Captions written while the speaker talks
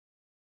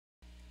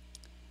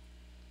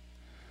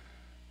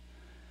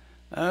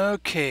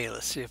Okay,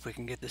 let's see if we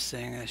can get this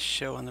thing a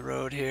show on the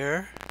road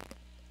here.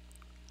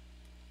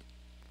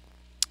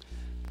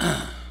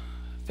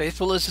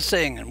 Faithful is the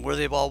saying, and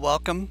worthy of all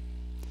welcome.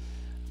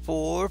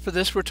 For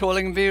this we're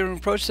toiling and being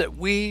reproached, that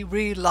we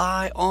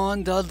rely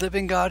on the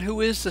living God, who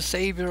is the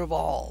Savior of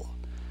all.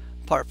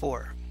 Part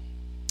 4.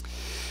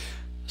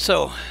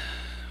 So,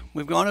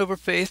 we've gone over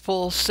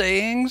faithful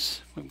sayings.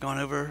 We've gone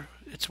over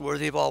it's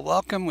worthy of all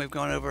welcome. We've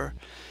gone over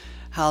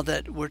how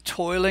that we're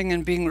toiling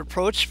and being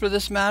reproached for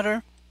this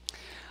matter.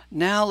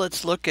 Now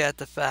let's look at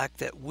the fact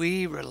that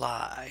we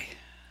rely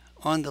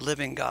on the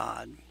living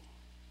God.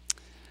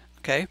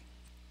 Okay?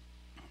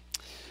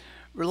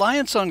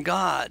 Reliance on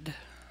God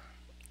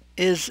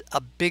is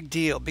a big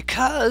deal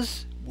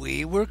because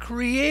we were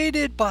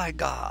created by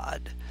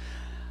God.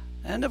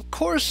 And of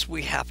course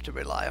we have to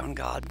rely on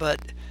God, but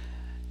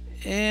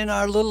in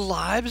our little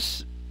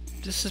lives,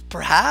 this is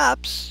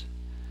perhaps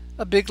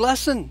a big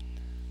lesson.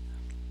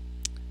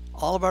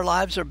 All of our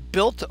lives are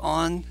built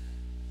on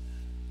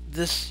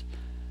this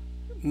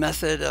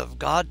method of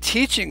God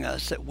teaching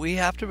us that we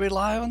have to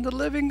rely on the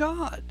living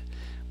God.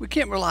 We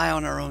can't rely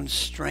on our own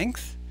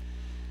strength.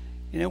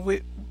 You know,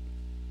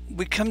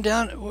 we come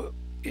down.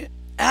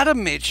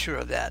 Adam made sure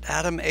of that.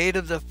 Adam ate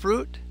of the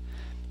fruit,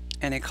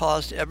 and it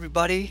caused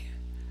everybody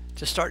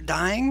to start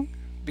dying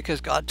because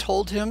God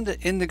told him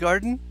that in the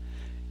garden,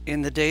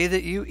 in the day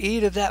that you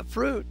eat of that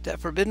fruit, that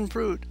forbidden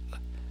fruit,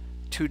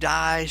 to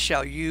die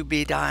shall you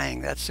be dying.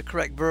 That's the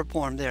correct verb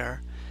form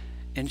there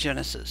in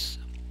Genesis.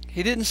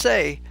 He didn't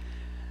say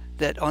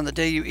that on the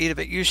day you eat of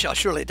it, you shall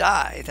surely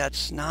die.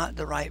 That's not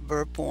the right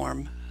verb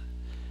form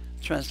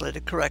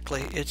translated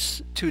correctly.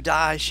 It's to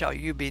die shall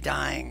you be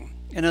dying.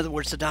 In other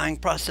words, the dying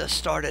process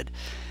started,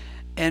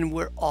 and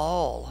we're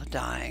all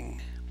dying.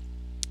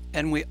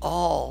 And we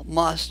all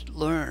must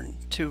learn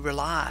to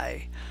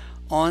rely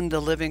on the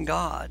living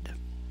God.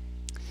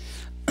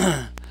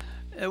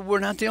 We're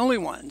not the only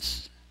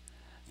ones.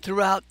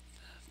 Throughout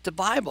the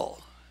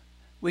Bible,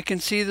 we can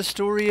see the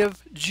story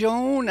of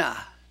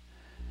Jonah.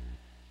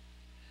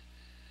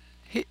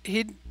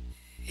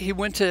 He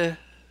went to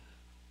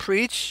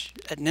preach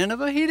at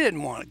Nineveh. He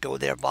didn't want to go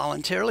there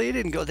voluntarily. He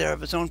didn't go there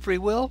of his own free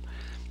will.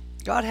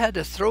 God had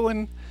to throw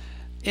him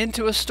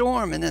into a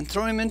storm and then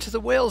throw him into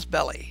the whale's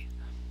belly,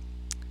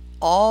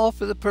 all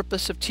for the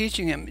purpose of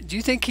teaching him. Do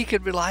you think he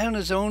could rely on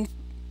his own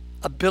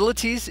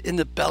abilities in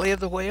the belly of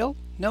the whale?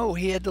 No,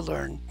 he had to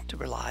learn to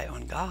rely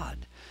on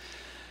God.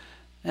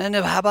 And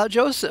how about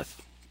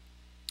Joseph?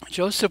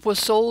 Joseph was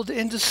sold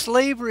into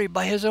slavery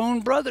by his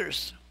own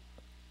brothers.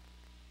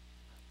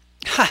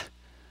 Ha!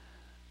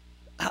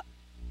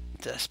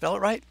 Did I spell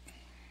it right?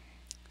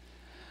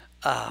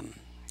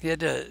 He had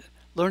to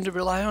learn to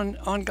rely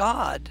on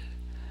God.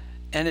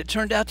 And it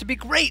turned out to be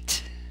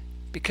great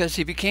because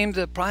he became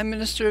the prime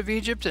minister of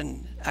Egypt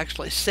and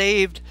actually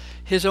saved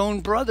his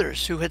own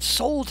brothers who had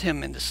sold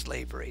him into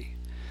slavery.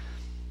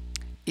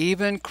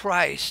 Even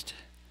Christ,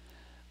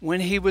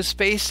 when he was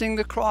facing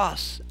the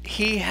cross,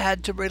 he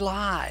had to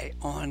rely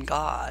on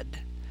God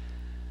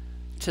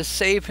to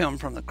save him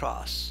from the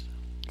cross,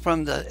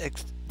 from the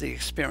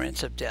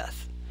experience of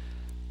death.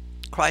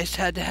 Christ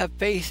had to have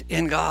faith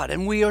in God,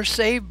 and we are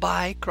saved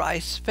by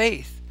Christ's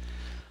faith.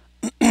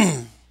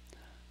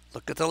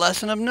 Look at the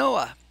lesson of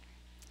Noah.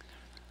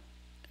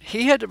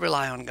 He had to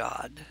rely on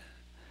God.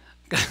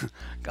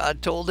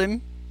 God told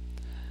him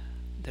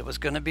there was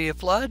going to be a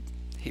flood.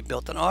 He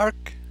built an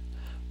ark.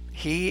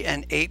 He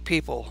and 8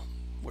 people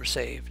were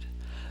saved.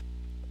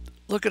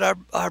 Look at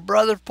our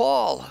brother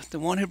Paul, the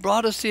one who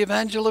brought us the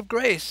evangel of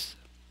grace.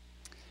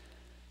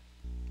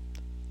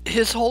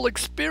 His whole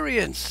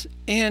experience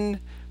in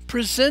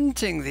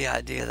presenting the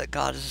idea that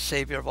God is the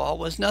Savior of all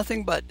was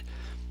nothing but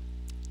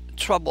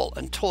trouble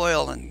and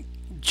toil and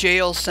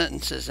jail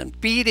sentences and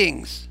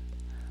beatings.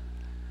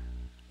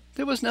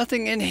 There was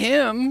nothing in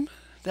him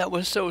that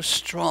was so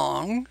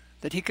strong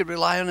that he could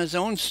rely on his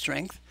own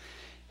strength.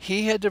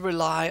 He had to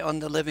rely on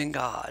the living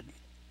God.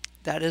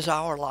 That is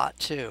our lot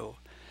too.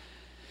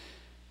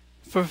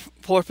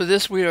 For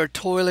this we are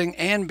toiling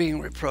and being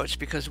reproached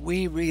because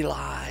we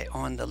rely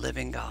on the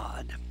living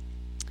God.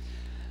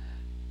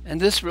 And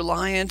this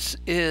reliance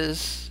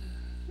is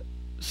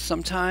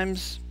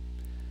sometimes,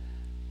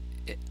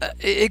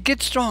 it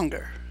gets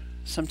stronger.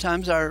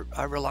 Sometimes our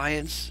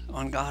reliance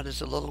on God is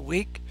a little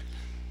weak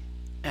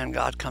and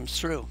God comes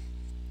through.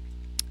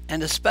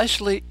 And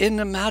especially in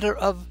the matter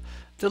of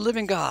the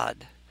living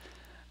God.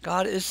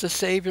 God is the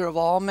Savior of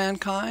all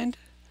mankind.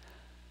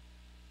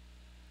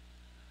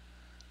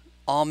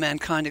 All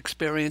mankind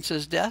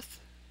experiences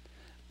death.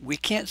 We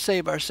can't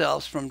save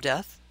ourselves from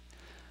death.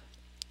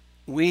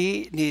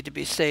 We need to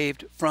be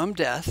saved from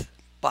death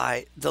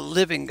by the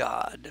living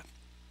God.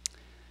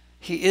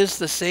 He is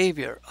the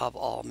Savior of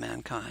all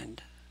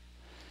mankind.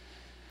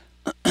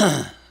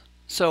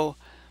 So,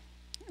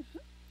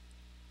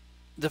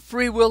 the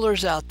free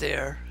willers out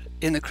there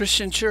in the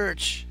Christian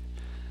church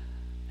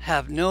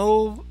have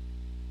no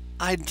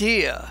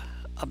idea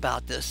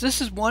about this. This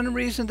is one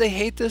reason they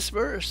hate this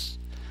verse.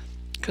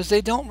 because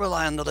they don't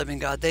rely on the living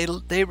God.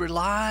 They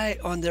rely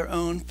on their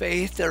own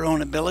faith, their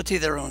own ability,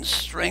 their own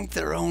strength,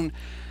 their own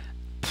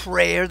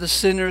prayer, the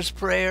sinner's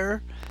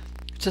prayer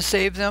to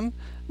save them.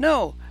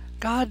 No,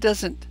 God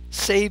doesn't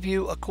save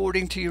you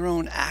according to your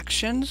own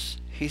actions.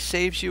 He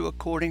saves you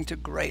according to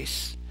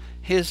grace,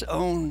 his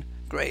own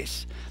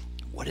grace.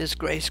 What is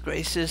grace?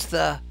 Grace is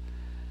the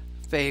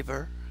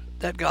favor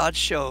that God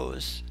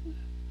shows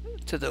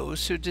to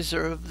those who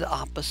deserve the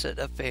opposite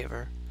of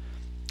favor.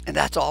 And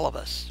that's all of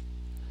us.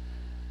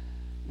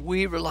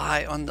 We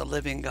rely on the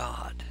living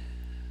God.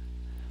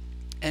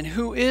 And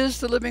who is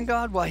the living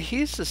God? Why,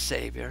 he's the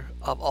Savior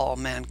of all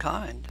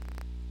mankind.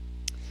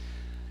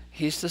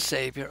 He's the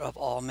Savior of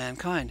all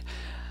mankind.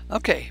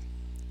 Okay,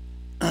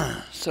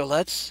 so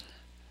let's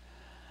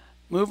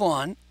move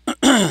on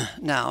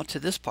now to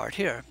this part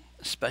here,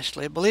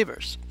 especially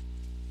believers.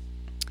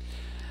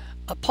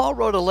 Paul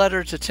wrote a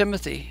letter to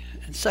Timothy,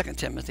 in 2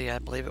 Timothy, I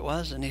believe it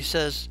was, and he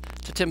says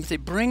to Timothy,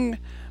 bring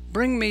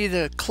me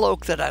the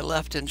cloak that I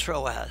left in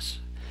Troas,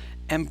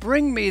 and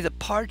bring me the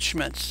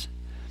parchments,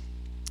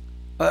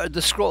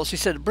 the scrolls. He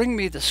said, bring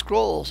me the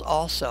scrolls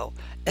also,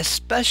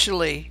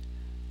 especially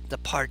the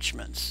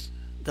parchments,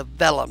 the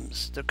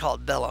vellums. They're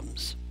called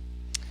vellums.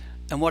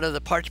 And what are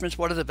the parchments?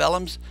 What are the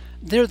vellums?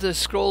 They're the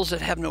scrolls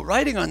that have no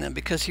writing on them,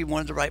 because he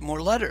wanted to write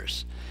more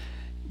letters.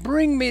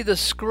 Bring me the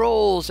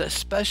scrolls,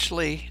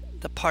 especially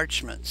the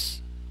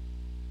parchments.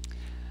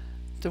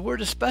 The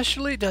word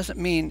especially doesn't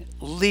mean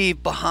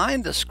leave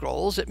behind the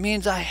scrolls. It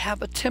means I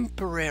have a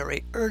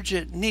temporary,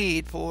 urgent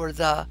need for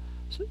the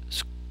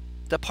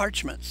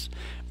parchments.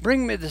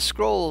 Bring me the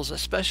scrolls,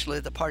 especially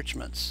the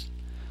parchments.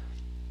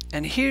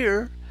 And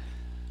here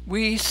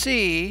we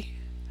see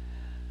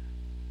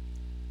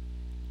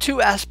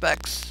two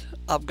aspects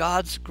of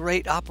God's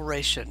great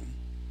operation.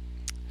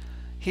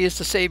 He is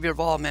the Savior of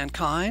all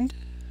mankind,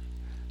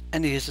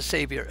 and he is the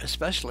Savior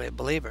especially of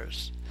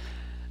believers.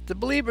 The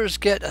believers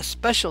get a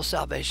special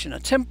salvation, a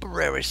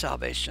temporary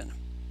salvation,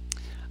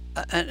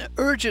 an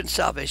urgent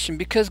salvation,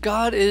 because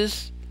God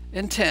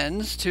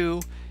intends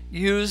to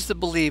use the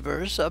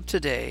believers of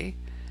today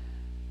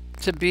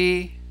to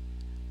be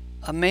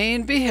a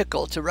main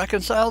vehicle to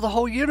reconcile the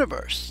whole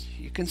universe.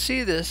 You can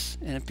see this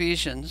in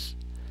Ephesians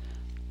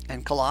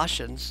and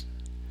Colossians,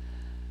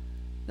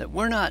 that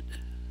we're not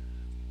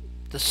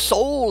the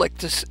sole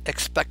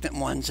expectant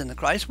ones in the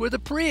Christ. We're the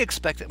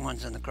pre-expectant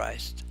ones in the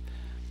Christ.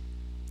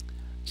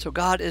 So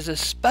God is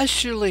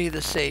especially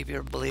the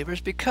Savior of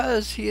believers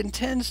because he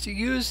intends to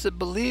use the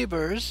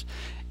believers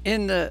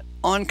in the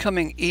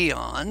oncoming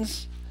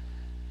eons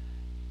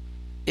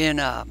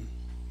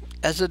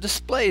as a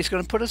display. He's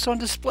going to put us on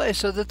display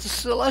so that the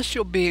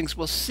celestial beings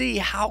will see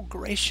how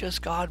gracious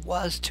God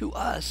was to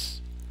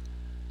us.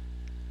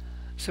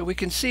 So we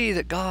can see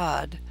that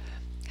God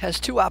has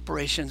two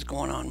operations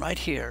going on right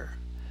here.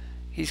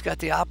 He's got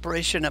the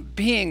operation of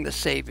being the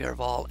Savior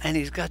of all, and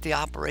he's got the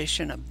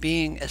operation of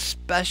being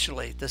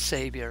especially the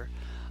Savior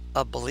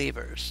of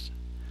believers.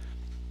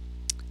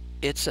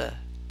 It's a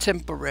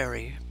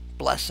temporary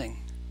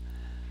blessing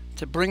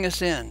to bring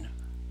us in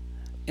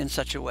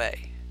such a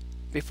way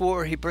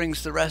before he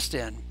brings the rest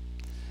in.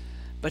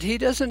 But he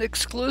doesn't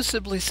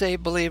exclusively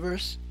save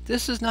believers.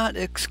 This is not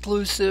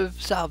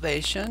exclusive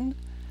salvation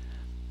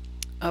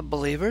of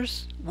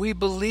believers. We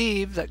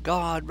believe that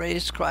God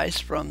raised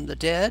Christ from the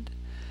dead,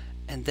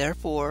 and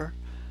therefore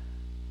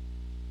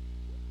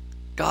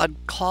God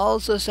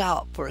calls us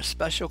out for a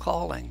special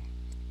calling.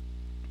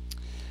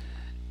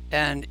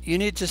 And you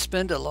need to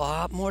spend a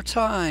lot more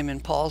time in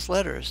Paul's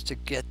letters to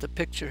get the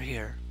picture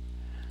here.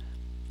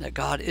 That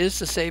God is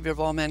the Savior of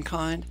all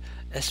mankind,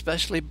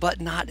 especially but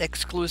not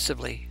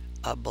exclusively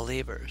of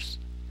believers.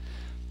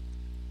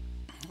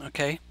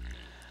 Okay,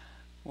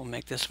 we'll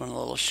make this one a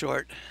little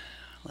short.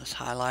 Let's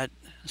highlight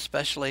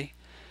especially,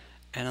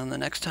 and on the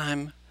next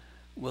time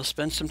we'll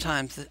spend some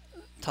time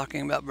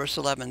talking about verse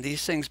 11.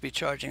 These things be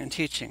charging and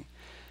teaching.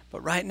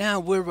 But right now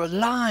we're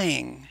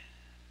relying,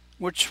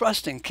 we're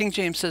trusting. King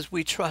James says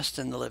we trust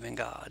in the living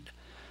God.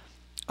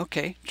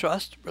 Okay,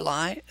 trust,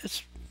 rely,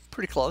 it's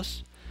pretty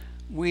close.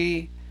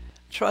 We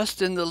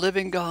trust in the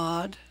living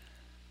God,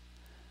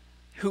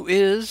 who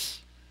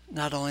is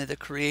not only the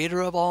creator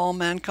of all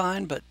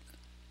mankind, but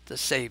the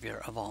Savior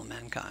of all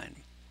mankind.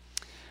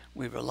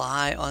 We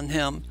rely on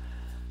him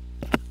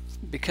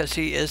because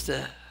he is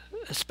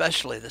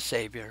especially the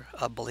Savior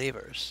of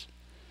believers.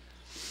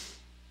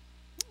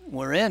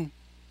 We're in.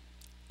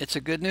 It's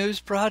a good news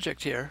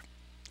project here.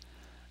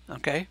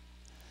 Okay?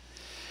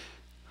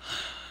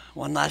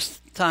 One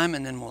last time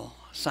and then we'll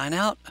sign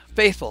out.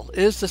 Faithful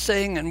is the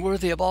saying and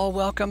worthy of all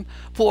welcome,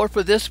 for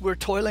this we're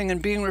toiling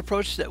and being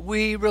reproached, that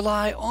we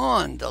rely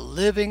on the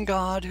living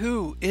God,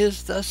 who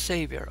is the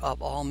Savior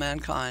of all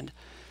mankind,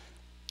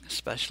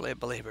 especially of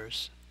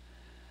believers.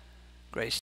 Grace.